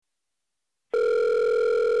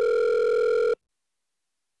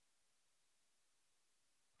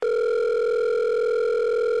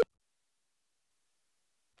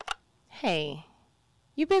Hey,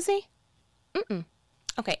 you busy? Mm-mm.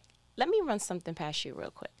 Okay, let me run something past you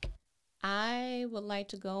real quick. I would like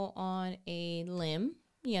to go on a limb,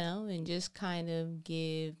 and just kind of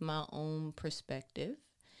give my own perspective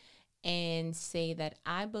and say that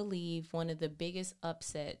I believe one of the biggest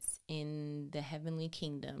upsets in the heavenly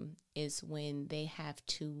kingdom is when they have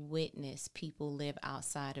to witness people live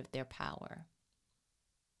outside of their power.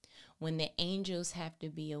 When the angels have to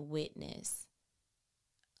be a witness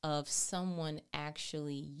of someone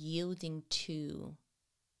actually yielding to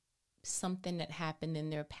something that happened in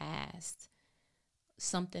their past,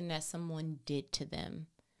 something that someone did to them,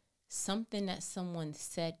 something that someone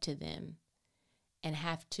said to them, and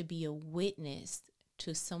have to be a witness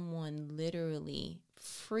to someone literally,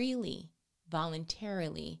 freely,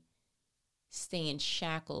 voluntarily staying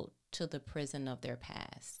shackled to the prison of their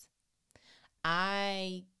past.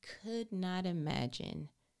 I could not imagine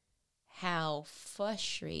how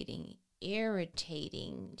frustrating,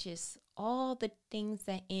 irritating, just all the things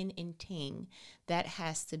that in and ting that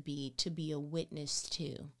has to be a witness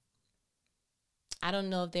to. I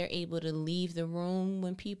don't know if they're able to leave the room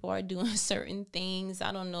when people are doing certain things.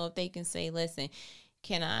 I don't know if they can say, listen,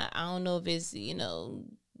 I don't know if it's,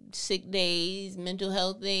 sick days, mental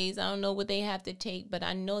health days. I don't know what they have to take, but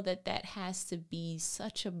I know that has to be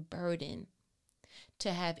such a burden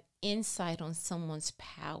to have insight on someone's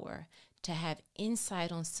power, to have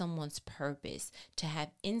insight on someone's purpose, to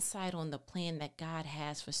have insight on the plan that God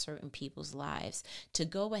has for certain people's lives, to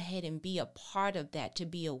go ahead and be a part of that, to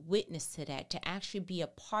be a witness to that, to actually be a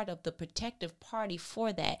part of the protective party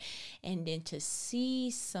for that, and then to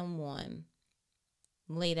see someone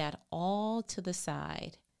lay that all to the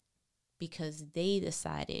side because they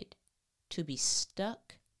decided to be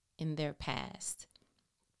stuck in their past.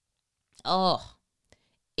 Oh,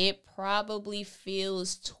 it probably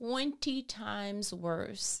feels 20 times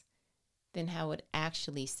worse than how it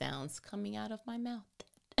actually sounds coming out of my mouth.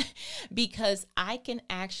 Because I can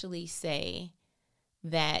actually say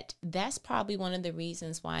that that's probably one of the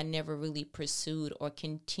reasons why I never really pursued or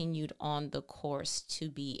continued on the course to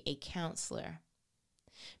be a counselor.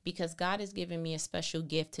 Because God has given me a special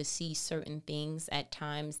gift to see certain things at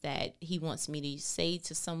times that he wants me to say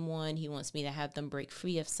to someone. He wants me to have them break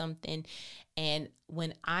free of something. And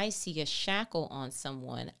when I see a shackle on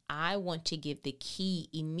someone, I want to give the key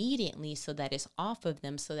immediately so that it's off of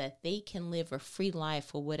them so that they can live a free life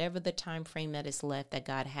for whatever the time frame that is left that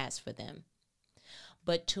God has for them.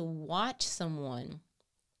 But to watch someone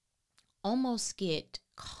almost get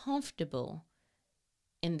comfortable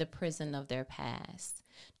in the prison of their past,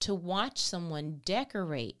 to watch someone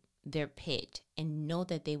decorate their pit and know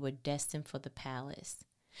that they were destined for the palace,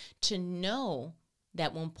 to know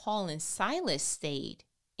that when Paul and Silas stayed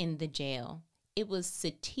in the jail, it was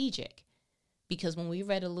strategic, because when we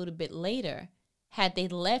read a little bit later, had they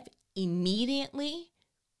left immediately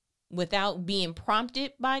without being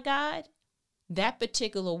prompted by God, that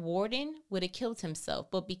particular warden would have killed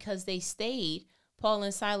himself. But because they stayed, Paul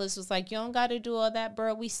and Silas was like, you don't got to do all that,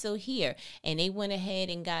 bro. We still here. And they went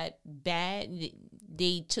ahead and got bad.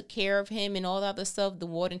 They took care of him and all that other stuff. The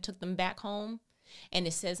warden took them back home. And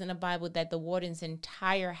it says in the Bible that the warden's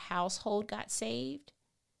entire household got saved.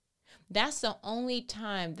 That's the only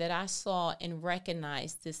time that I saw and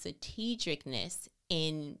recognized the strategicness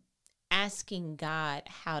in asking God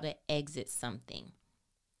how to exit something.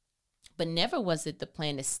 But never was it the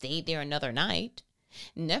plan to stay there another night.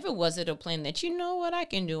 Never was it a plan that, you know what, I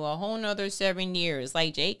can do a whole nother 7 years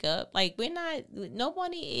like Jacob. Like,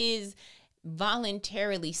 nobody is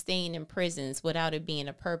voluntarily staying in prisons without it being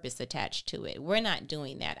a purpose attached to it. We're not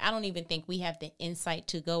doing that. I don't even think we have the insight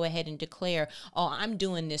to go ahead and declare, oh, I'm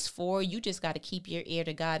doing this for you. Just got to keep your ear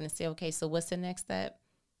to God and say, okay, so what's the next step?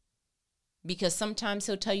 Because sometimes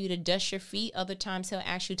he'll tell you to dust your feet. Other times he'll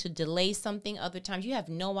ask you to delay something. Other times you have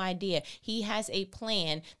no idea. He has a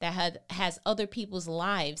plan that has other people's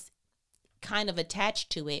lives kind of attached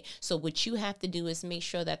to it. So what you have to do is make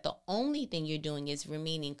sure that the only thing you're doing is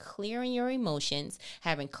remaining clear in your emotions,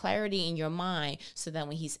 having clarity in your mind, so that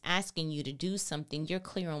when he's asking you to do something, you're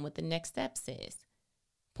clear on what the next steps is.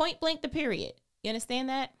 Point blank, the period. You understand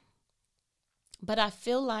that? But I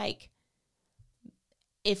feel like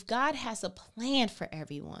if God has a plan for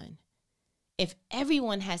everyone, if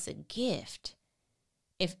everyone has a gift,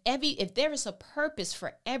 if there is a purpose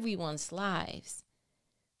for everyone's lives,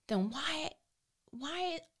 then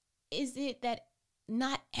why is it that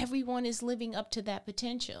not everyone is living up to that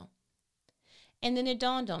potential? And then it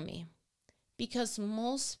dawned on me, because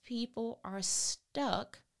most people are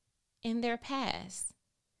stuck in their past.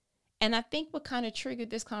 And I think what kind of triggered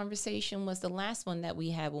this conversation was the last one that we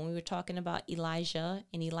had when we were talking about Elijah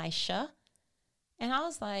and Elisha. And I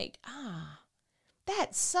was like,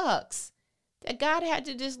 that sucks. That God had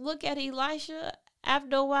to just look at Elisha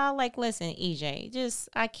after a while, like, listen, EJ,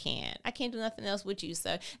 I can't do nothing else with you,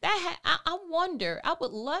 sir. I wonder, I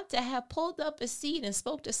would love to have pulled up a seat and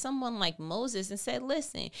spoke to someone like Moses and said,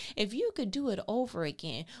 listen, if you could do it over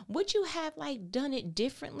again, would you have like done it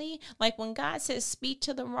differently? Like when God says speak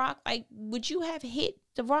to the rock, like, would you have hit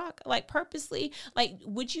the rock like purposely? Like,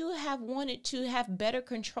 would you have wanted to have better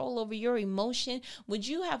control over your emotion? Would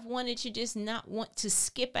you have wanted to just not want to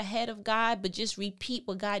skip ahead of God, but just repeat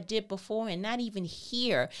what God did before and not even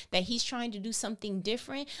hear that he's trying to do something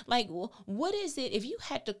different? Like, what is it if you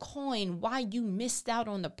had to coin why you missed out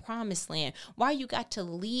on the promised land, why you got to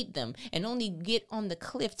lead them and only get on the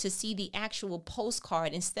cliff to see the actual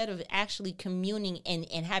postcard instead of actually communing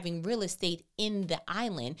and having real estate in the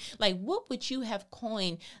island? Like, what would you have coined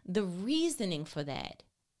the reasoning for that?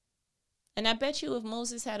 And I bet you if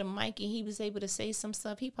Moses had a mic and he was able to say some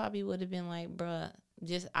stuff, he probably would have been like, bruh,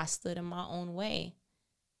 I stood in my own way.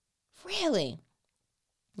 Really?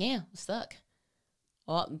 Yeah, stuck.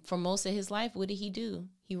 Well, for most of his life, what did he do?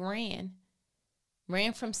 He ran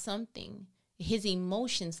from something. His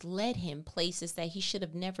emotions led him places that he should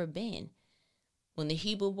have never been. When the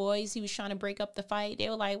Hebrew boys, he was trying to break up the fight, they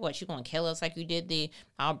were like, what, you going to kill us like you did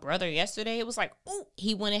our brother yesterday? It was like, ooh,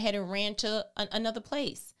 he went ahead and ran to another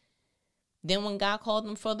place. Then when God called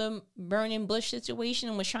him for the burning bush situation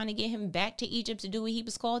and was trying to get him back to Egypt to do what he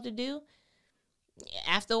was called to do,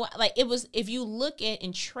 after a while, like it was, if you look at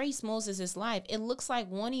and trace Moses' life, it looks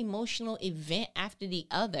like one emotional event after the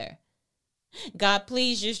other. God,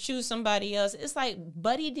 please just choose somebody else. It's like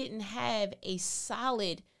Buddy didn't have a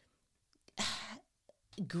solid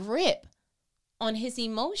grip on his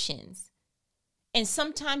emotions. And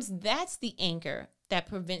sometimes that's the anchor that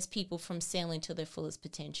prevents people from sailing to their fullest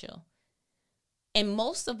potential. And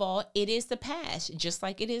most of all, it is the past, just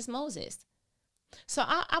like it is Moses. So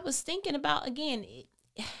I was thinking about, again,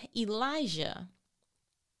 Elijah,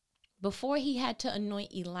 before he had to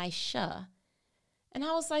anoint Elisha. And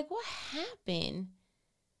I was like, what happened?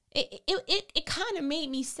 It kind of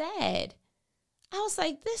made me sad. I was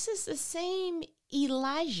like, this is the same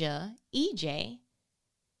Elijah, EJ,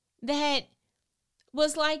 that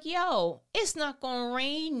was like, yo, it's not going to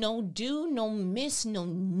rain, no dew, no mist, no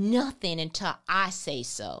nothing until I say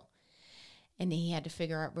so. And then he had to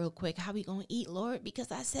figure out real quick, how we going to eat, Lord?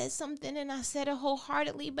 Because I said something and I said it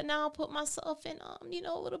wholeheartedly, but now I'll put myself in,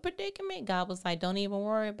 a little predicament. God was like, don't even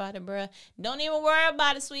worry about it, bruh. Don't even worry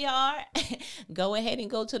about it, sweetheart. Go ahead and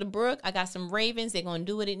go to the brook. I got some ravens. They're going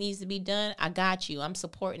to do what it needs to be done. I got you. I'm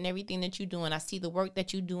supporting everything that you're doing. I see the work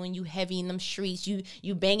that you're doing. You heavy in them streets.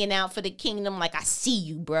 You banging out for the kingdom. Like, I see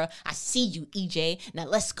you, bruh. I see you, EJ. Now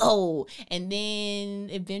let's go. And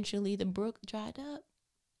then eventually the brook dried up.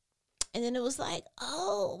 And then it was like,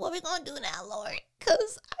 oh, what are we going to do now, Lord?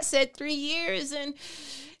 Because I said 3 years and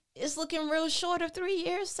it's looking real short of 3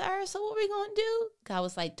 years, sir. So what are we going to do? God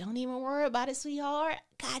was like, don't even worry about it, sweetheart.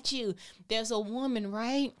 Got you. There's a woman,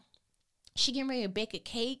 right? She getting ready to bake a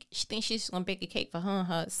cake. She thinks she's going to bake a cake for her and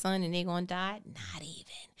her son and they're going to die. Not even.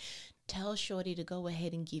 Tell Shorty to go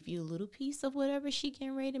ahead and give you a little piece of whatever she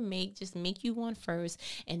getting ready to make. Just make you one first.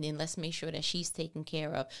 And then let's make sure that she's taken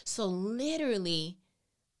care of. So literally,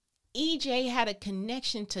 EJ had a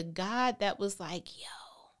connection to God that was like, yo,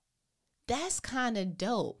 that's kind of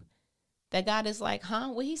dope. That God is like,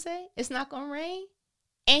 what he say? It's not going to rain?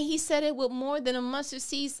 And he said it with more than a mustard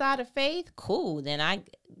seed side of faith. Cool. Then I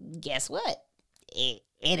guess what? It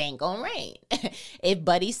ain't going to rain. If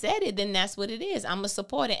Buddy said it, then that's what it is. I'm going to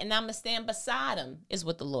support it and I'm going to stand beside him is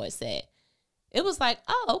what the Lord said. It was like,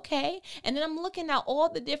 oh, okay. And then I'm looking at all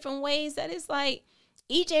the different ways that it's like,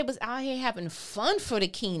 EJ was out here having fun for the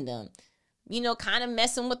kingdom, kind of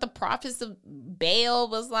messing with the prophets of Baal.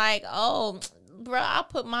 Was like, oh, bro, I'll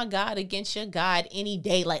put my God against your God any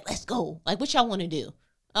day. Like, let's go. Like, what y'all want to do?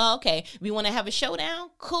 Oh, okay. We want to have a showdown?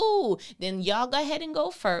 Cool. Then y'all go ahead and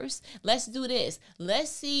go first. Let's do this.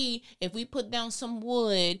 Let's see if we put down some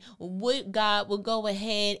wood, God will go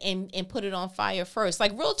ahead and put it on fire first.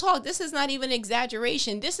 Like, real talk, this is not even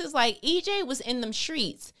exaggeration. This is like EJ was in them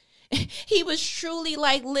streets. He was truly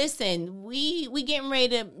like, listen, we getting ready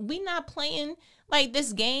to, we not playing like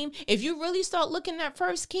this game. If you really start looking at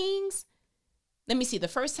First Kings, let me see, the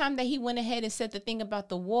first time that he went ahead and said the thing about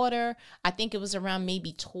the water, I think it was around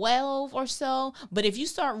maybe 12 or so. But if you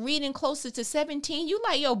start reading closer to 17, you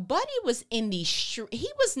like, yo, Buddy was in the he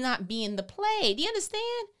was not being the play. Do you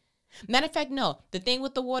understand? Matter of fact, no, the thing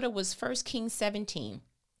with the water was 1 Kings 17.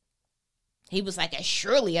 He was like, as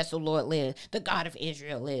surely as the Lord lives, the God of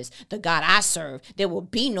Israel lives, the God I serve, there will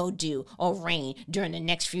be no dew or rain during the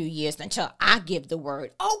next few years until I give the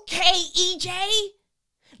word. Okay, EJ,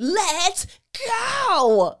 let's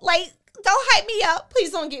go. Like, don't hype me up.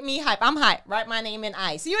 Please don't get me hype. I'm hype. Write my name in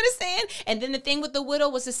ice. You understand? And then the thing with the widow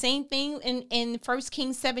was the same thing in 1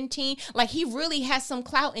 Kings 17. Like, he really has some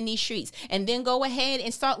clout in these streets. And then go ahead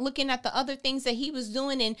and start looking at the other things that he was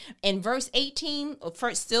doing in verse 18,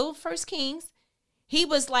 still 1 Kings. He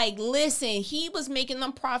was like, listen, he was making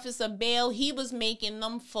them prophets of Baal. He was making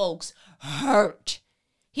them folks hurt.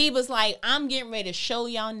 He was like, I'm getting ready to show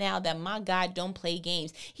y'all now that my God don't play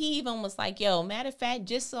games. He even was like, yo, matter of fact,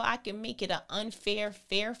 just so I can make it an unfair,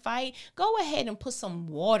 fair fight, go ahead and put some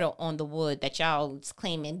water on the wood that y'all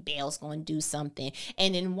claiming Baal's going to do something.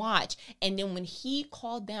 And then watch. And then when he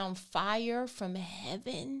called down fire from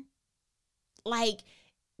heaven, like,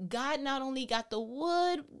 God not only got the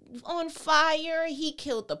wood on fire, he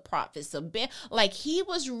killed the prophets of Baal. Like, he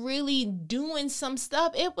was really doing some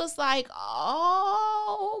stuff. It was like,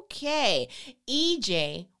 oh, okay.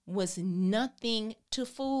 EJ was nothing to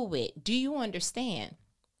fool with. Do you understand?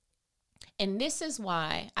 And this is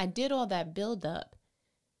why I did all that buildup,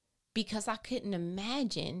 because I couldn't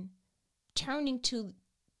imagine turning to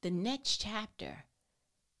the next chapter,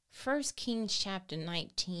 1 Kings chapter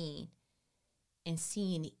 19, and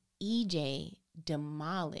seeing EJ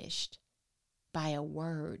demolished by a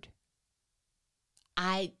word.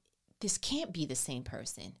 This can't be the same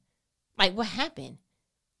person. Like, what happened?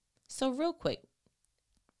 So real quick,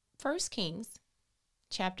 1 Kings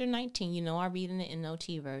chapter 19, I read in the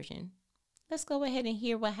NLT version. Let's go ahead and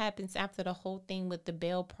hear what happens after the whole thing with the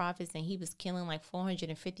Baal prophets, and he was killing like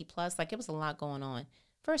 450 plus. Like, it was a lot going on.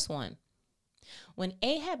 Verse 1. When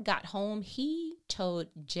Ahab got home, he told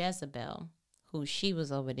Jezebel, who she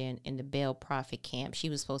was over there in the Baal prophet camp. She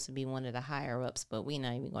was supposed to be one of the higher ups, but we're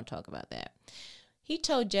not even going to talk about that. He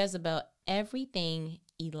told Jezebel everything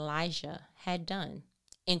Elijah had done,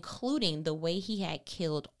 including the way he had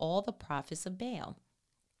killed all the prophets of Baal.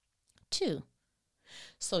 2.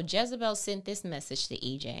 So Jezebel sent this message to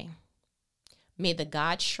EJ. May the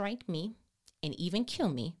God strike me and even kill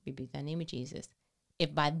me, rebuke that name of Jesus,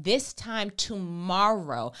 if by this time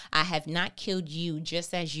tomorrow I have not killed you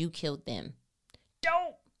just as you killed them.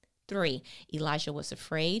 Don't. 3. Elijah was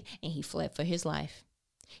afraid and he fled for his life.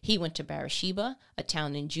 He went to Beersheba, a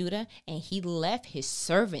town in Judah, and he left his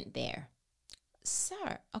servant there.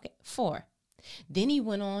 Sir. Okay. 4. Then he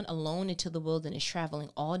went on alone into the wilderness,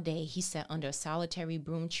 traveling all day. He sat under a solitary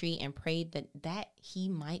broom tree and prayed that he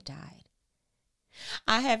might die.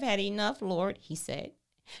 I have had enough, Lord, he said.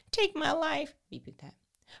 Take my life. Repeat that.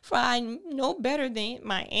 For I know better than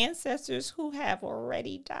my ancestors who have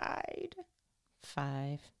already died.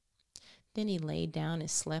 5. Then he lay down and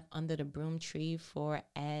slept under the broom tree, but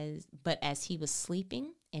as he was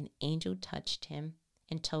sleeping, an angel touched him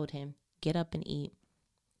and told him, get up and eat.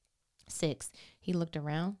 6. He looked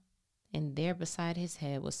around, and there beside his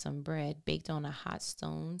head was some bread baked on hot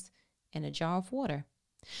stones and a jar of water.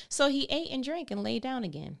 So he ate and drank and lay down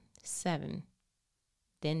again. 7.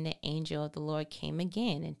 Then the angel of the Lord came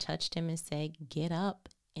again and touched him and said, get up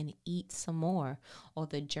and eat some more, or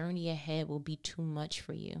the journey ahead will be too much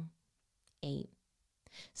for you. 8.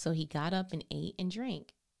 So he got up and ate and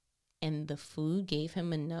drank, and the food gave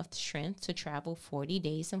him enough strength to travel 40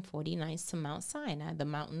 days and 40 nights to Mount Sinai, the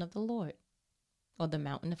mountain of the Lord, or the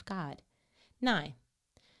mountain of God. 9.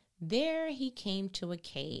 There he came to a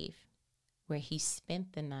cave where he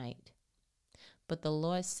spent the night. But the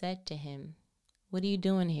Lord said to him, what are you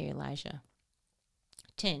doing here, Elijah?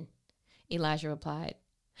 10. Elijah replied,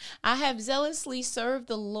 I have zealously served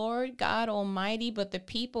the Lord God Almighty, but the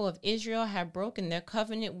people of Israel have broken their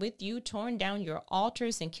covenant with you, torn down your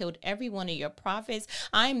altars, and killed every one of your prophets.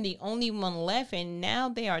 I am the only one left, and now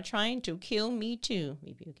they are trying to kill me too.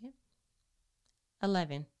 Rebuke it.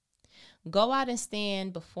 11. Go out and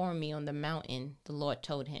stand before me on the mountain, the Lord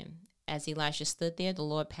told him. As Elisha stood there, the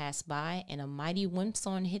Lord passed by, and a mighty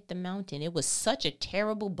windstorm hit the mountain. It was such a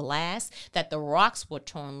terrible blast that the rocks were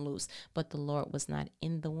torn loose, but the Lord was not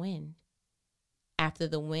in the wind. After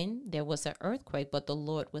the wind, there was an earthquake, but the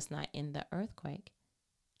Lord was not in the earthquake.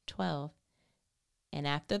 12. And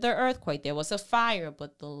after the earthquake, there was a fire,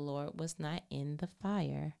 but the Lord was not in the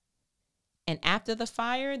fire. And after the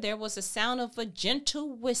fire, there was a sound of a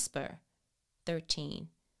gentle whisper. 13.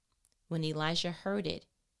 When Elijah heard it,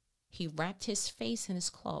 he wrapped his face in his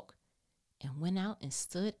cloak and went out and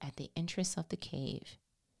stood at the entrance of the cave.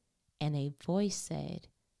 And a voice said,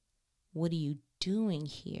 what are you doing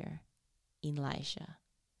here, Elijah?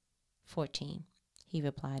 14. He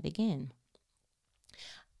replied again,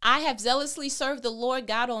 I have zealously served the Lord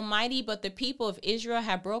God Almighty, but the people of Israel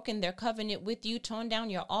have broken their covenant with you, torn down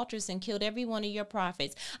your altars, and killed every one of your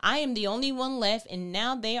prophets. I am the only one left, and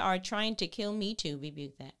now they are trying to kill me too.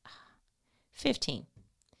 Rebuke that. 15.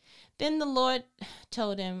 Then the Lord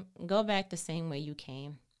told him, go back the same way you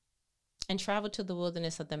came and travel to the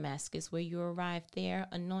wilderness of Damascus. Where you arrive there,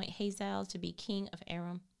 anoint Hazael to be king of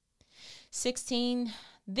Aram. 16.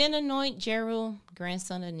 Then anoint Jeru,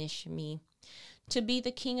 grandson of Nishmi, to be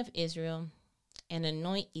the king of Israel, and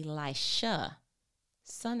anoint Elisha,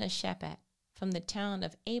 son of Shaphat, from the town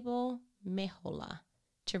of Abel Meholah,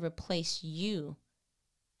 to replace you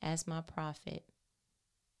as my prophet.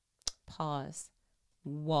 Pause.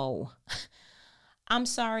 Whoa. I'm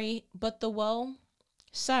sorry, but the whoa,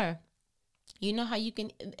 sir, you know how you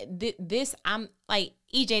can, this, I'm like,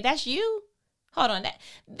 EJ, that's you? Hold on,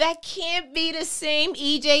 that can't be the same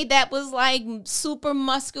EJ that was like super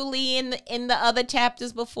muscly in the other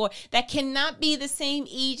chapters before. That cannot be the same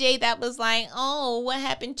EJ that was like, oh, what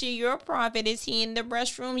happened to your prophet? Is he in the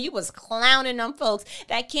restroom? You was clowning on folks.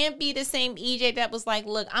 That can't be the same EJ that was like,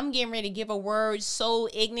 look, I'm getting ready to give a word so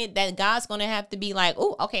ignorant that God's gonna have to be like,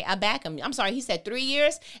 oh, okay, I back him. I'm sorry, he said 3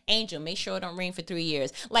 years. Angel, make sure it don't rain for 3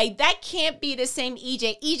 years. Like, that can't be the same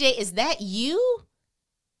EJ. EJ, is that you?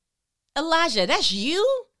 Elijah, that's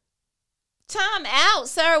you? Time out,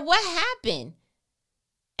 sir. What happened?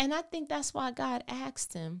 And I think that's why God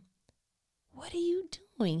asked him, what are you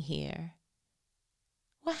doing here?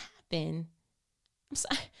 What happened? I'm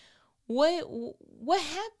sorry. What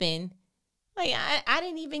happened? Like, I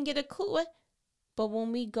didn't even get a clue. But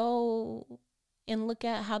when we go and look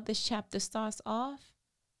at how this chapter starts off,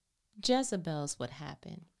 Jezebel's what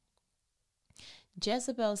happened.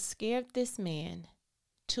 Jezebel scared this man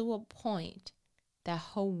to a point that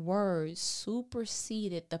her words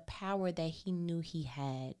superseded the power that he knew he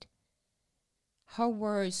had. Her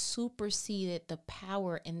words superseded the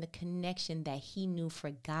power and the connection that he knew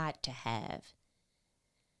for God to have.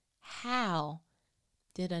 How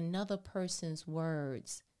did another person's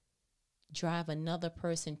words drive another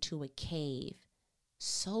person to a cave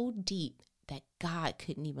so deep that God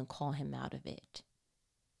couldn't even call him out of it?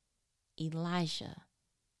 Elijah,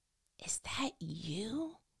 is that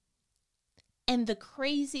you? And the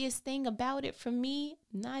craziest thing about it for me,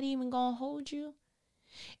 not even gonna hold you,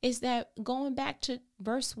 is that going back to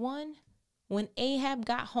verse 1, when Ahab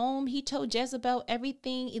got home, he told Jezebel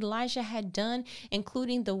everything Elijah had done,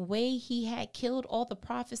 including the way he had killed all the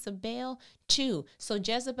prophets of Baal. 2. So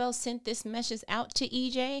Jezebel sent this message out to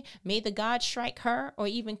EJ. May the God strike her or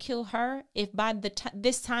even kill her if by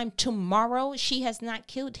this time tomorrow she has not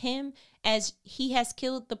killed him as he has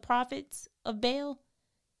killed the prophets of Baal.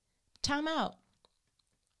 Time out.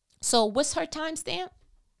 So what's her timestamp?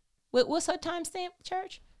 What's her timestamp,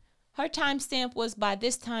 church? Her timestamp was by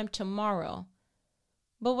this time tomorrow.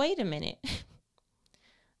 But wait a minute.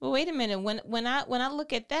 When I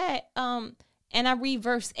look at that, and I read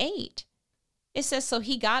verse 8, it says, so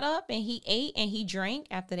he got up and he ate and he drank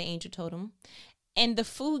after the angel told him. And the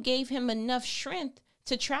food gave him enough strength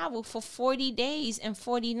to travel for 40 days and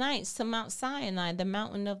 40 nights to Mount Sinai, the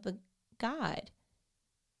mountain of the God.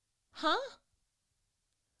 Huh?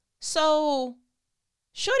 So,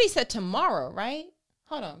 Shorty said tomorrow, right?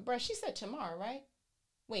 Hold on, bro. She said tomorrow, right?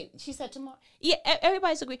 Wait, she said tomorrow. Yeah,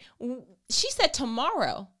 everybody's agree. She said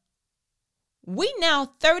tomorrow. We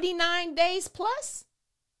now 39 days plus?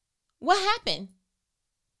 What happened?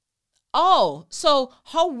 Oh, so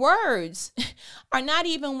her words are not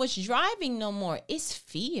even what's driving no more. It's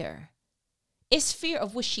fear. It's fear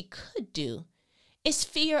of what she could do. It's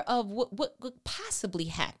fear of what could possibly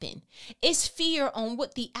happen. It's fear on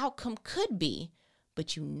what the outcome could be.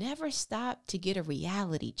 But you never stop to get a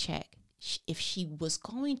reality check. If she was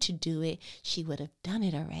going to do it, she would have done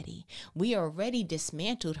it already. We already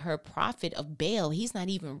dismantled her prophet of Baal. He's not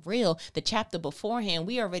even real. The chapter beforehand,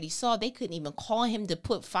 we already saw they couldn't even call him to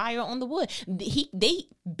put fire on the wood.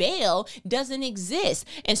 Baal doesn't exist.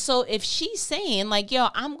 And so if she's saying like, yo,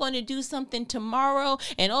 I'm going to do something tomorrow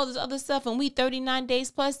and all this other stuff, and we 39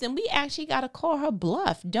 days plus, then we actually got to call her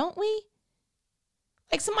bluff, don't we?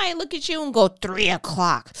 Like somebody look at you and go 3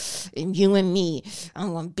 o'clock and you and me, I'm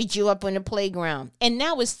going to beat you up on the playground. And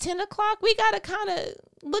now it's 10 o'clock. We got to kind of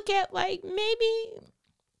look at like maybe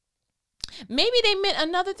they meant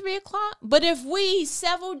another 3 o'clock. But if we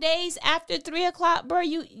several days after 3 o'clock, bro,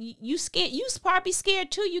 you scared. You probably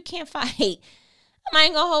scared too. You can't fight. I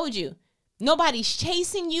ain't going to hold you. Nobody's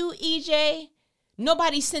chasing you, EJ.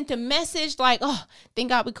 Nobody sent a message like, oh, thank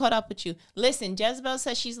God we caught up with you. Listen, Jezebel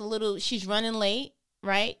says she's running late.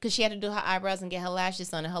 right? Because she had to do her eyebrows and get her lashes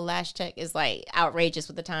done. And her lash tech is like outrageous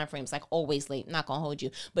with the time frames, like always late. Not gonna hold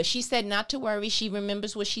you, but she said not to worry. She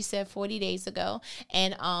remembers what she said 40 days ago,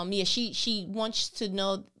 and yeah, she wants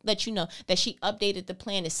to let you know that she updated the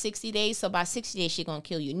plan to 60 days. So by 60 days, she's gonna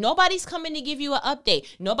kill you. Nobody's coming to give you an update.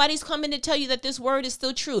 Nobody's coming to tell you that this word is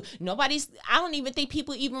still true. I don't even think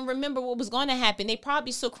people even remember what was going to happen. They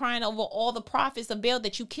probably still crying over all the prophets of Baal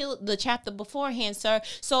that you killed the chapter beforehand, sir.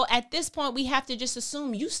 So at this point, we have to just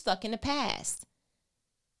assume you stuck in the past.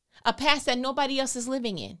 A past that nobody else is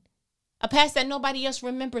living in. A past that nobody else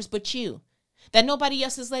remembers but you. That nobody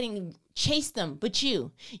else is letting chase them but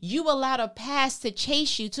you. You allowed a past to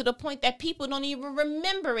chase you to the point that people don't even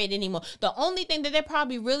remember it anymore. The only thing that they're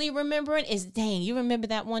probably really remembering is, dang, you remember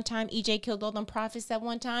that one time EJ killed all them prophets that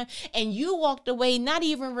one time? And you walked away not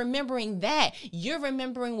even remembering that. You're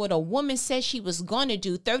remembering what a woman said she was going to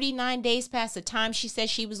do 39 days past the time she said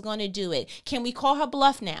she was going to do it. Can we call her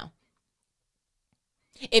bluff now?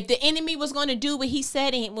 If the enemy was going to do what he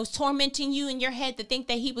said and was tormenting you in your head to think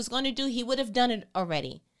that he was going to do, he would have done it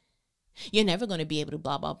already. You're never going to be able to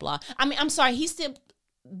blah, blah, blah. I mean, I'm sorry.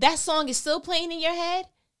 That song is still playing in your head.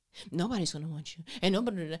 Nobody's going to want you. And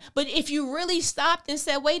nobody. But if you really stopped and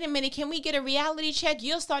said, wait a minute, can we get a reality check?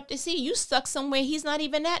 You'll start to see you stuck somewhere he's not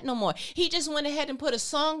even at no more. He just went ahead and put a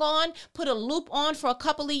song on, put a loop on for a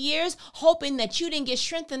couple of years, hoping that you didn't get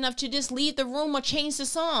strength enough to just leave the room or change the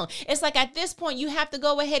song. It's like at this point, you have to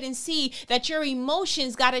go ahead and see that your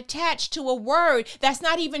emotions got attached to a word that's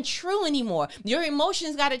not even true anymore. Your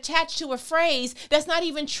emotions got attached to a phrase that's not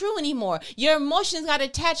even true anymore. Your emotions got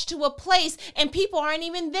attached to a place and people aren't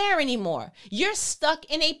even there anymore. You're stuck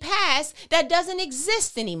in a past that doesn't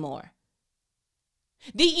exist anymore.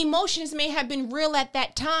 The emotions may have been real at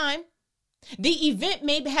that time. The event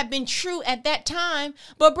may have been true at that time,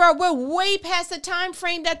 but bro, we're way past the time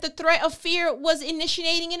frame that the threat of fear was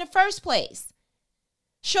initiating in the first place.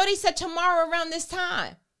 Shorty said tomorrow around this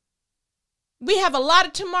time. We have a lot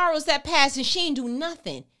of tomorrows that pass and she ain't do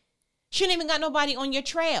nothing. She ain't even got nobody on your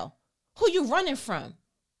trail. Who you running from?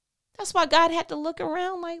 That's why God had to look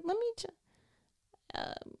around like, let me,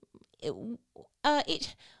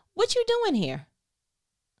 what you doing here?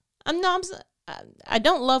 I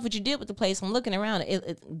don't love what you did with the place. I'm looking around,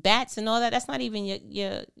 bats and all that. That's not even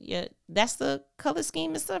your. That's the color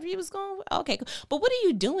scheme and stuff you was going with? Okay, cool. But what are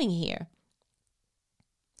you doing here?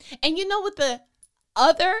 And you know what the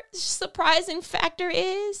other surprising factor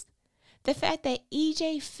is? The fact that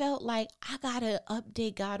EJ felt like I got to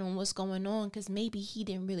update God on what's going on because maybe he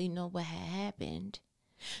didn't really know what had happened.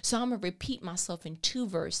 So I'm going to repeat myself in 2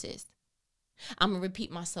 verses. I'm going to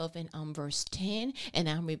repeat myself in verse 10 and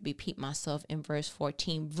I'm going to repeat myself in verse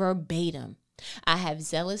 14 verbatim. I have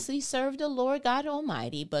zealously served the Lord God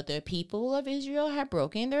Almighty, but the people of Israel have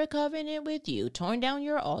broken their covenant with you, torn down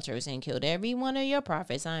your altars, and killed every one of your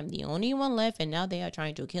prophets. I'm the only one left, and now they are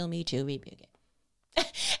trying to kill me to rebuke it.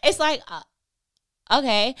 It's like,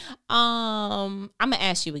 okay, I'm going to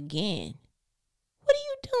ask you again. What are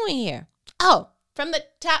you doing here? Oh, from the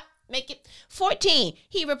top, make it 14.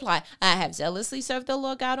 He replied, I have zealously served the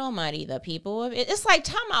Lord God Almighty, the people of it. It's like,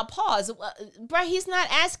 time out, pause. Bro, he's not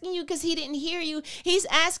asking you because he didn't hear you. He's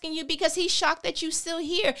asking you because he's shocked that you still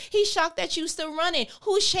here. He's shocked that you still running.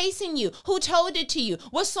 Who's chasing you? Who told it to you?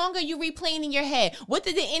 What song are you replaying in your head? What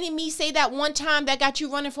did the enemy say that one time that got you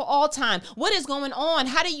running for all time? What is going on?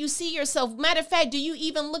 How do you see yourself? Matter of fact, do you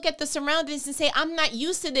even look at the surroundings and say, I'm not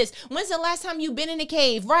used to this? When's the last time you've been in a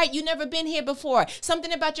cave? Right? You never been here before.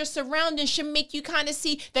 Something about your surroundings should make you kind of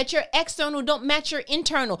see that your external don't match your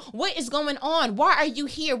internal. What is going on? Why are you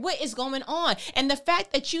here? What is going on? And the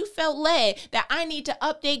fact that you felt led that I need to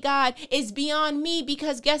update God is beyond me,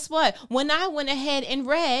 because guess what? When I went ahead and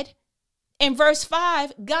read in verse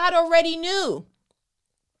 5, God already knew.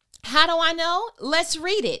 How do I know? Let's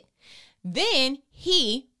read it. Then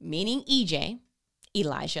he, meaning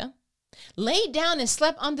Elijah, laid down and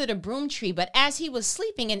slept under the broom tree, but as he was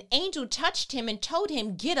sleeping, an angel touched him and told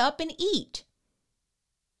him, get up and eat.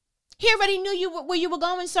 He already knew where you were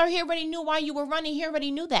going, sir. He already knew why you were running. He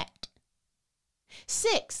already knew that.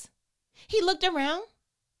 6, he looked around,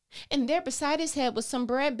 and there beside his head was some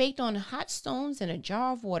bread baked on hot stones and a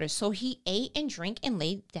jar of water. So he ate and drank and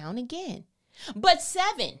lay down again. But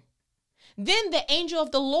 7, then the angel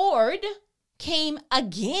of the Lord came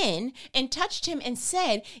again and touched him and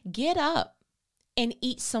said, get up and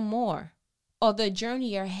eat some more, or the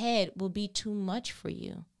journey ahead will be too much for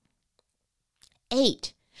you.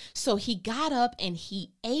 8, so he got up and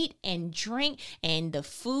he ate and drank, and the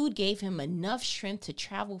food gave him enough strength to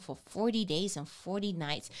travel for 40 days and 40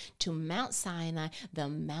 nights to Mount Sinai, the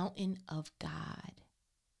mountain of God.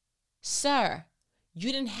 Sir,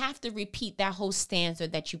 You didn't have to repeat that whole stanza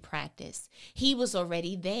that you practiced. He was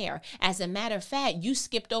already there. As a matter of fact, you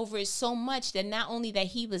skipped over it so much that not only that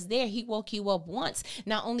he was there, he woke you up once.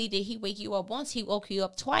 Not only did he wake you up once, he woke you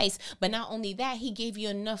up twice. But not only that, he gave you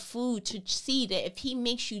enough food to see that if he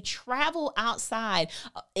makes you travel outside,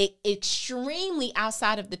 extremely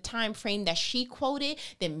outside of the time frame that she quoted,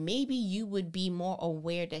 then maybe you would be more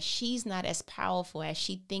aware that she's not as powerful as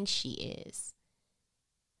she thinks she is.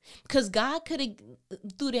 Because God could have,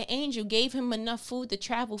 through the angel, gave him enough food to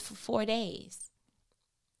travel for 4 days.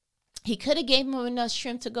 He could have gave him enough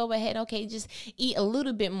shrimp to go ahead. Okay, just eat a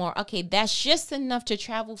little bit more. Okay, that's just enough to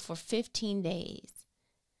travel for 15 days.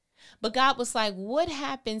 But God was like, what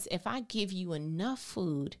happens if I give you enough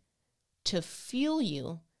food to fuel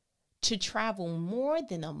you to travel more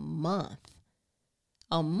than a month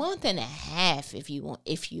and a half, if you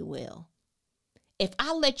will. If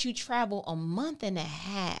I let you travel a month and a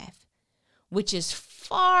half, which is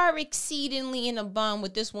far exceedingly in a bond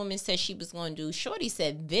what this woman said she was going to do. Shorty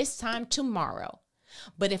said this time tomorrow.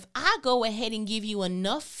 But if I go ahead and give you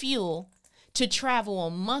enough fuel to travel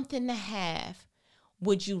a month and a half,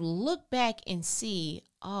 would you look back and see,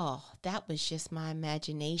 oh, that was just my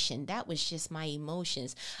imagination. That was just my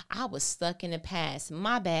emotions. I was stuck in the past.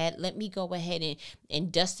 My bad. Let me go ahead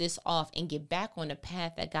and dust this off and get back on the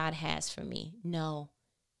path that God has for me. No,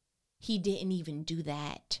 he didn't even do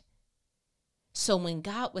that. So when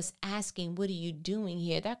God was asking, what are you doing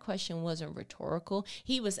here? That question wasn't rhetorical.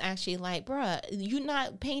 He was actually like, bruh, you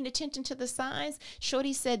not paying attention to the signs?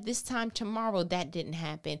 Shorty said this time tomorrow, that didn't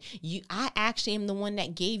happen. I actually am the one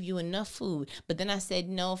that gave you enough food. But then I said,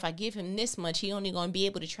 no, if I give him this much, he only going to be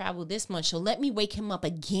able to travel this much. So let me wake him up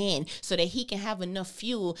again so that he can have enough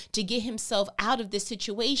fuel to get himself out of this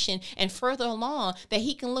situation and further along that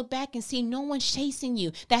he can look back and see no one's chasing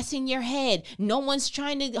you. That's in your head. No one's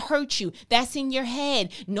trying to hurt you. That's in your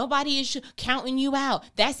head. Nobody is counting you out.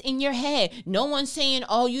 That's in your head. No one's saying,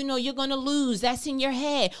 oh, you're going to lose. That's in your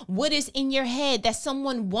head. What is in your head that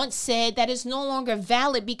someone once said that is no longer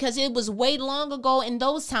valid because it was way long ago in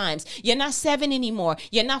those times? You're not 7 anymore.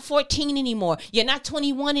 You're not 14 anymore. You're not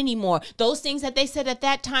 21 anymore. Those things that they said at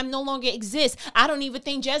that time no longer exist. I don't even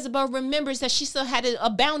think Jezebel remembers that she still had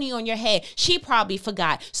a bounty on your head. She probably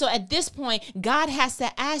forgot. So at this point, God has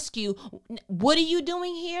to ask you, what are you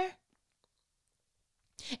doing here?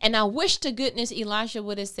 And I wish to goodness Elisha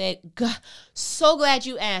would have said, God, so glad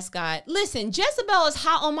you asked, God. Listen, Jezebel is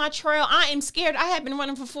hot on my trail. I am scared. I have been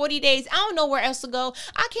running for 40 days. I don't know where else to go.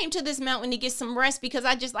 I came to this mountain to get some rest because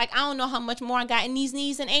I don't know how much more I got in these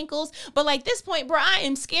knees and ankles. But like this point, bro, I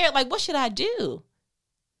am scared. Like, what should I do?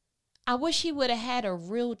 I wish he would have had a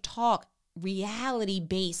real talk,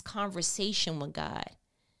 reality-based conversation with God.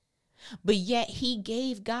 But yet he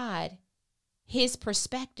gave God his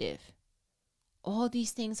perspective. All these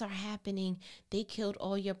things are happening. They killed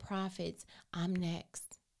all your prophets. I'm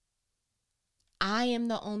next. I am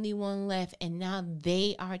the only one left. And now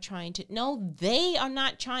they are they are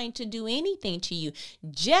not trying to do anything to you.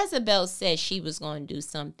 Jezebel said she was going to do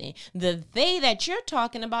something. The they that you're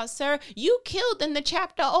talking about, sir, you killed in the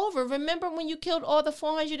chapter over. Remember when you killed all the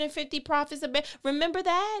 450 prophets? Remember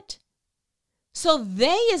that? So they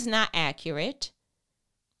is not accurate.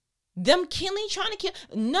 Them trying to kill,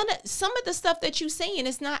 some of the stuff that you saying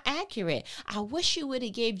is not accurate. I wish you would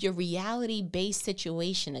have gave your reality-based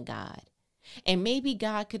situation to God. And maybe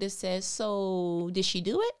God could have said, so did she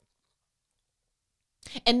do it?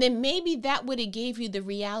 And then maybe that would have gave you the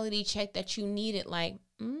reality check that you needed. Like,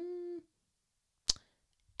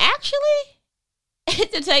 actually,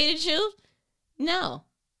 to tell you the truth, no.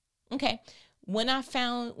 Okay. When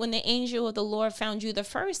the angel of the Lord found you the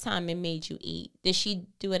first time and made you eat, did she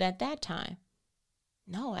do it at that time?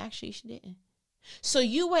 No, actually she didn't. So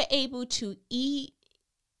you were able to eat,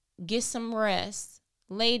 get some rest,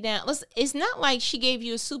 lay down. It's not like she gave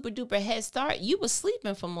you a super duper head start. You were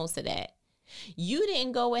sleeping for most of that. You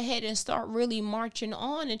didn't go ahead and start really marching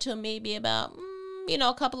on until maybe about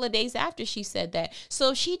a couple of days after she said that.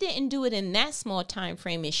 So she didn't do it in that small time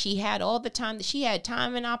frame. And she had all the time that she had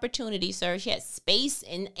time and opportunity, sir. She had space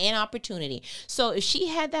and opportunity. So if she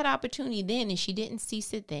had that opportunity then and she didn't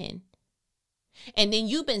seize it then, and then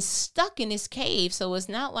you've been stuck in this cave. So it's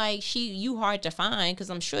not like you hard to find, because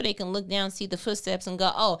I'm sure they can look down, see the footsteps and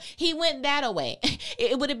go, oh, he went that way.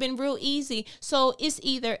 It would have been real easy. So it's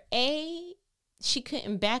either A, she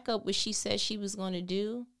couldn't back up what she said she was going to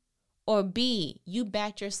do, or B, you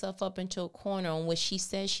backed yourself up into a corner on what she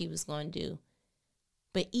said she was going to do.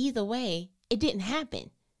 But either way, it didn't happen.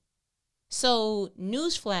 So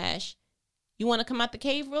newsflash, you want to come out the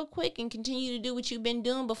cave real quick and continue to do what you've been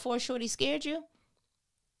doing before Shorty scared you?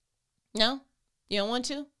 No? You don't want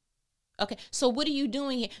to? Okay, so what are you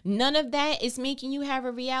doing here? None of that is making you have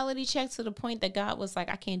a reality check to the point that God was like,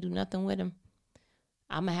 I can't do nothing with him.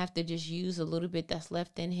 I'm going to have to just use a little bit that's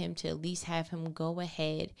left in him to at least have him go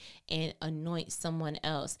ahead and anoint someone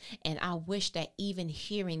else. And I wish that even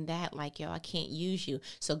hearing that, like, yo, I can't use you.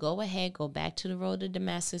 So go ahead, go back to the road of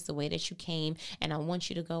Damascus the way that you came. And I want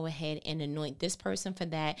you to go ahead and anoint this person for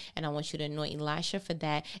that. And I want you to anoint Elisha for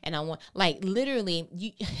that. And I want, like, literally,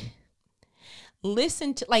 you...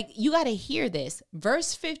 Listen to, like, you got to hear this.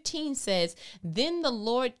 Verse 15 says, then the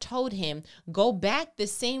Lord told him, go back the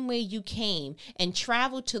same way you came and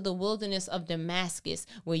travel to the wilderness of Damascus,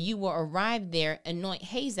 where you will arrive there, anoint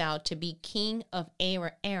Hazael to be king of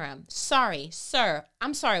Aram. Sorry, sir.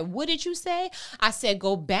 I'm sorry. What did you say? I said,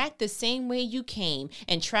 go back the same way you came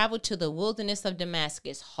and travel to the wilderness of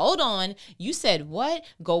Damascus. Hold on. You said what?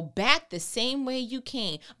 Go back the same way you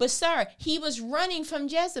came. But sir, he was running from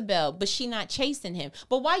Jezebel, but she not chasing him.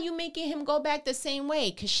 But why you making him go back the same way?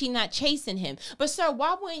 Because she not chasing him. But sir,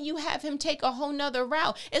 why wouldn't you have him take a whole nother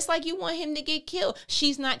route? It's like you want him to get killed.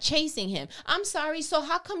 She's not chasing him. I'm sorry. So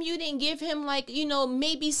how come you didn't give him, like, you know,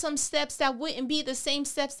 maybe some steps that wouldn't be the same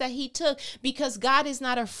steps that he took? Because God is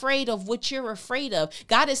not afraid of what you're afraid of.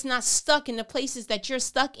 God is not stuck in the places that you're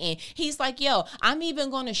stuck in. He's like, yo, I'm even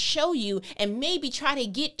going to show you and maybe try to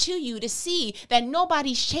get to you to see that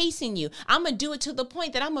nobody's chasing you. I'm going to do it to the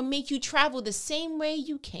point that I'm going to make you travel the same way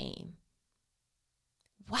you came.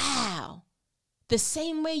 Wow. The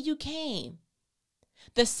same way you came.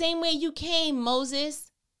 The same way you came,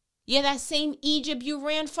 Moses. Yeah, that same Egypt you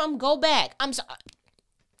ran from, go back. I'm sorry.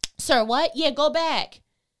 Sir, what? Yeah, go back.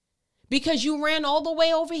 Because you ran all the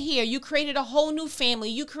way over here. You created a whole new family.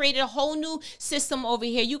 You created a whole new system over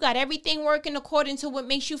here. You got everything working according to what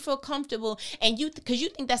makes you feel comfortable. And because you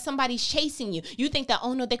think that somebody's chasing you. You think that,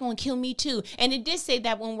 oh no, they're going to kill me too. And it did say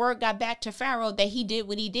that when word got back to Pharaoh that he did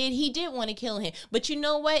what he did. He did want to kill him. But you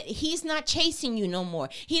know what? He's not chasing you no more.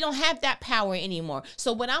 He don't have that power anymore.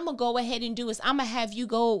 So what I'm going to go ahead and do is I'm going to have you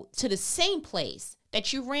go to the same place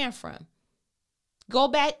that you ran from. Go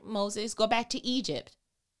back, Moses. Go back to Egypt.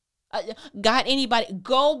 Got anybody?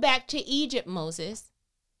 Go back to Egypt, Moses.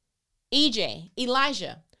 EJ,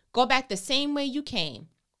 Elijah, go back the same way you came.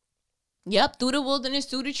 Yep, through the wilderness,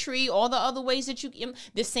 through the tree, all the other ways that you,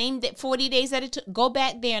 the same 40 days that it took. Go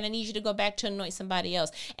back there, and I need you to go back to anoint somebody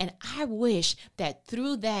else. And I wish that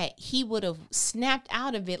through that, he would have snapped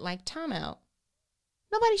out of it like, time out.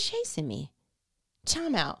 Nobody's chasing me.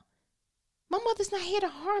 Time out. My mother's not here to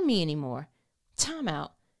harm me anymore. Time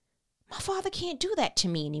out. My father can't do that to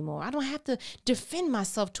me anymore. I don't have to defend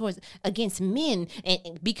myself against men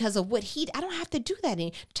and because of what I don't have to do that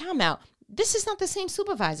anymore. Time out. This is not the same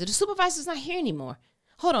supervisor. The supervisor's not here anymore.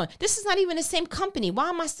 Hold on. This is not even the same company. Why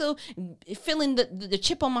am I still feeling the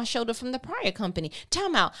chip on my shoulder from the prior company?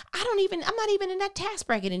 Time out. I'm not even in that tax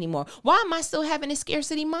bracket anymore. Why am I still having a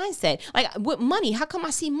scarcity mindset? Like with money, how come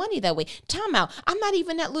I see money that way? Time out. I'm not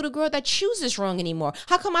even that little girl that chooses wrong anymore.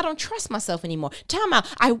 How come I don't trust myself anymore? Time out.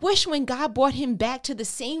 I wish when God brought him back to the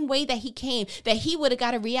same way that he came, that he would have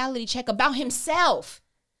got a reality check about himself.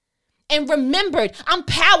 And remembered, I'm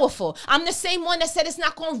powerful. I'm the same one that said it's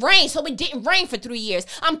not going to rain, so it didn't rain for 3 years.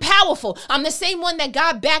 I'm powerful. I'm the same one that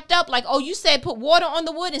God backed up like, oh, you said put water on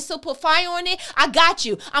the wood and still put fire on it? I got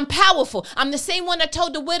you. I'm powerful. I'm the same one that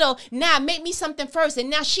told the widow, nah, make me something first, and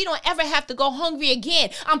now she don't ever have to go hungry again.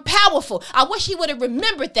 I'm powerful. I wish he would have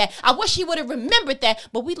remembered that.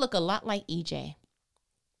 But we look a lot like EJ.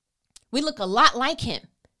 We look a lot like him.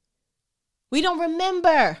 We don't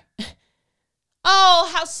remember.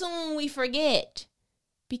 Oh, how soon we forget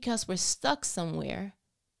because we're stuck somewhere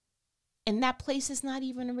and that place is not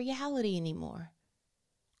even a reality anymore.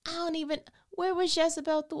 Where was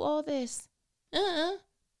Jezebel through all this?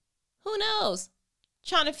 Who knows?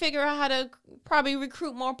 Trying to figure out how to probably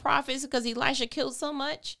recruit more prophets because Elisha killed so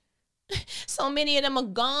much. So many of them are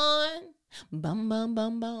gone. Bum, bum,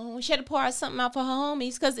 bum, bum. She had to pour out something out for her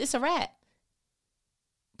homies because it's a wrap.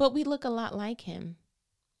 But we look a lot like him.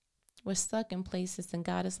 We're stuck in places and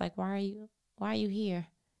God is like, why are you here?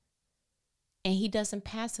 And he doesn't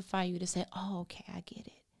pacify you to say, oh, okay, I get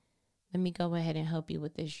it. Let me go ahead and help you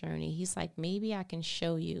with this journey. He's like, maybe I can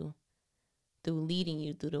show you through leading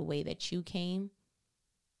you through the way that you came,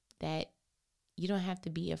 that you don't have to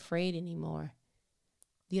be afraid anymore.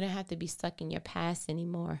 You don't have to be stuck in your past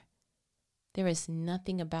anymore. There is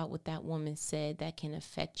nothing about what that woman said that can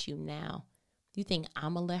affect you now. You think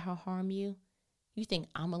I'm going to let her harm you? You think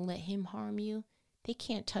I'm going to let him harm you? They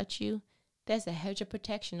can't touch you. There's a hedge of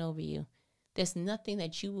protection over you. There's nothing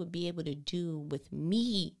that you would be able to do with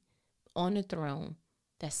me on the throne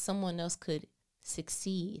that someone else could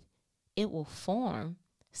succeed it will form.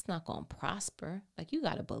 It's not going to prosper. Like, you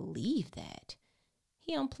got to believe that.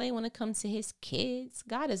 He don't play when it comes to his kids.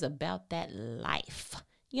 God is about that life.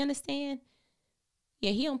 You understand?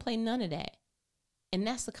 Yeah, he don't play none of that. And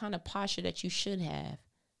that's the kind of posture that you should have.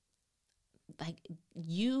 Like,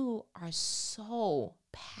 you are so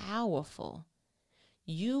powerful.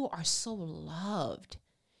 You are so loved.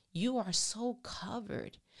 You are so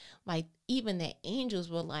covered. Like, even the angels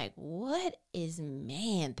were like, what is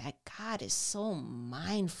man that God is so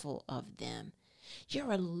mindful of them?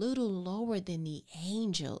 You're a little lower than the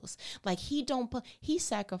angels. Like, he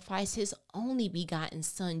sacrificed his only begotten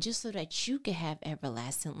son just so that you could have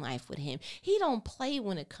everlasting life with him. He don't play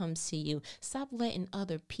when it comes to you. Stop letting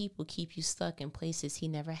other people keep you stuck in places he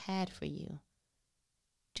never had for you.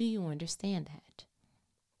 Do you understand that?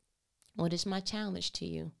 What is my challenge to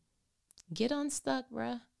you? Get unstuck,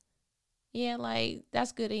 bruh. Yeah, like,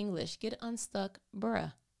 that's good English. Get unstuck,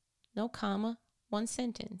 bruh. No comma, one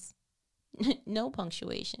sentence. No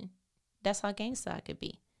punctuation. That's how gangsta I could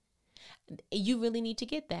be. You really need to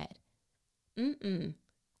get that.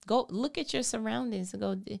 Go look at your surroundings and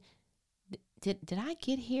go, did I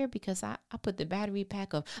get here because I put the battery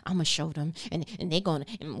pack of, I'm going to show them, and they're going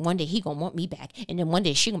to, and one day he going to want me back, and then one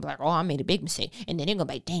day she going to be like, oh, I made a big mistake, and then they're going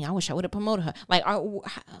to be like, dang, I wish I would have promoted her. Like,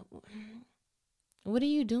 what are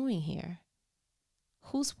you doing here?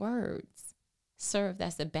 Whose words served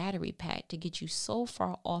as a battery pack to get you so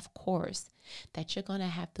far off course that you're going to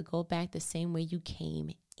have to go back the same way you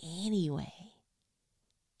came anyway?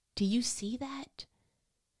 Do you see that?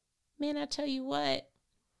 Man, I tell you what,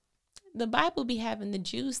 the Bible be having the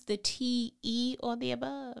juice, the T, E, or the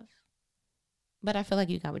above. But I feel like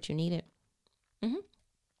you got what you needed.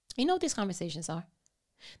 You know what these conversations are?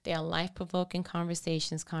 They are life-provoking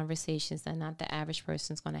conversations that not the average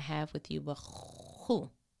person's going to have with you, but who?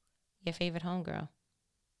 Your favorite homegirl.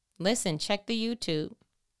 Listen, check the YouTube.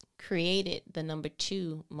 Created the number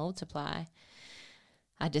 2 multiply.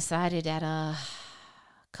 I decided that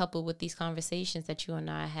coupled with these conversations that you and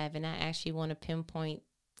I are having, I actually want to pinpoint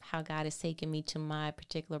how God has taken me to my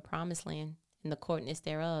particular promised land and the courtness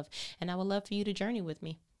thereof. And I would love for you to journey with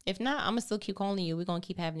me. If not, I'm going to still keep calling you. We're going to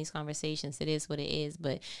keep having these conversations. It is what it is.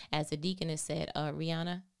 But as the deaconess said,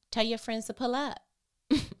 Rihanna, tell your friends to pull up.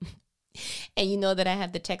 And you know that I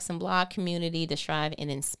have the text and blog community to strive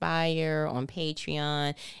and inspire on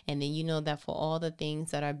Patreon. And then you know that for all the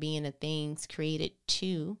things that are being the things created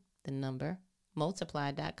to the number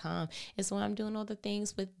multiply.com is why I'm doing all the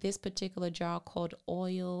things with this particular jar called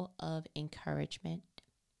Oil of Encouragement.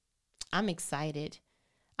 I'm excited.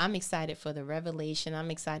 I'm excited for the revelation. I'm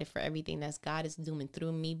excited for everything that God is doing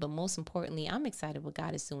through me. But most importantly, I'm excited what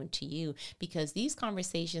God is doing to you, because these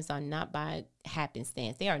conversations are not by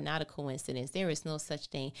happenstance. They are not a coincidence. There is no such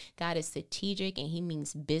thing. God is strategic and he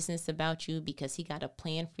means business about you, because he got a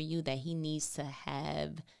plan for you that he needs to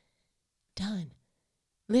have done.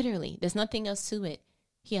 Literally, there's nothing else to it.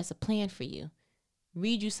 He has a plan for you.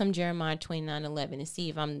 Read you some Jeremiah 29:11 and see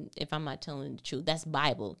if I'm not telling the truth. That's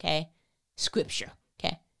Bible, okay? Scripture,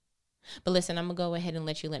 okay? But listen, I'm going to go ahead and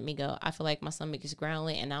let me go. I feel like my stomach is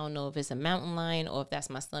growling, and I don't know if it's a mountain lion or if that's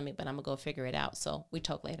my stomach, but I'm going to go figure it out. So we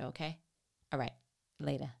talk later, okay? All right,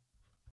 later.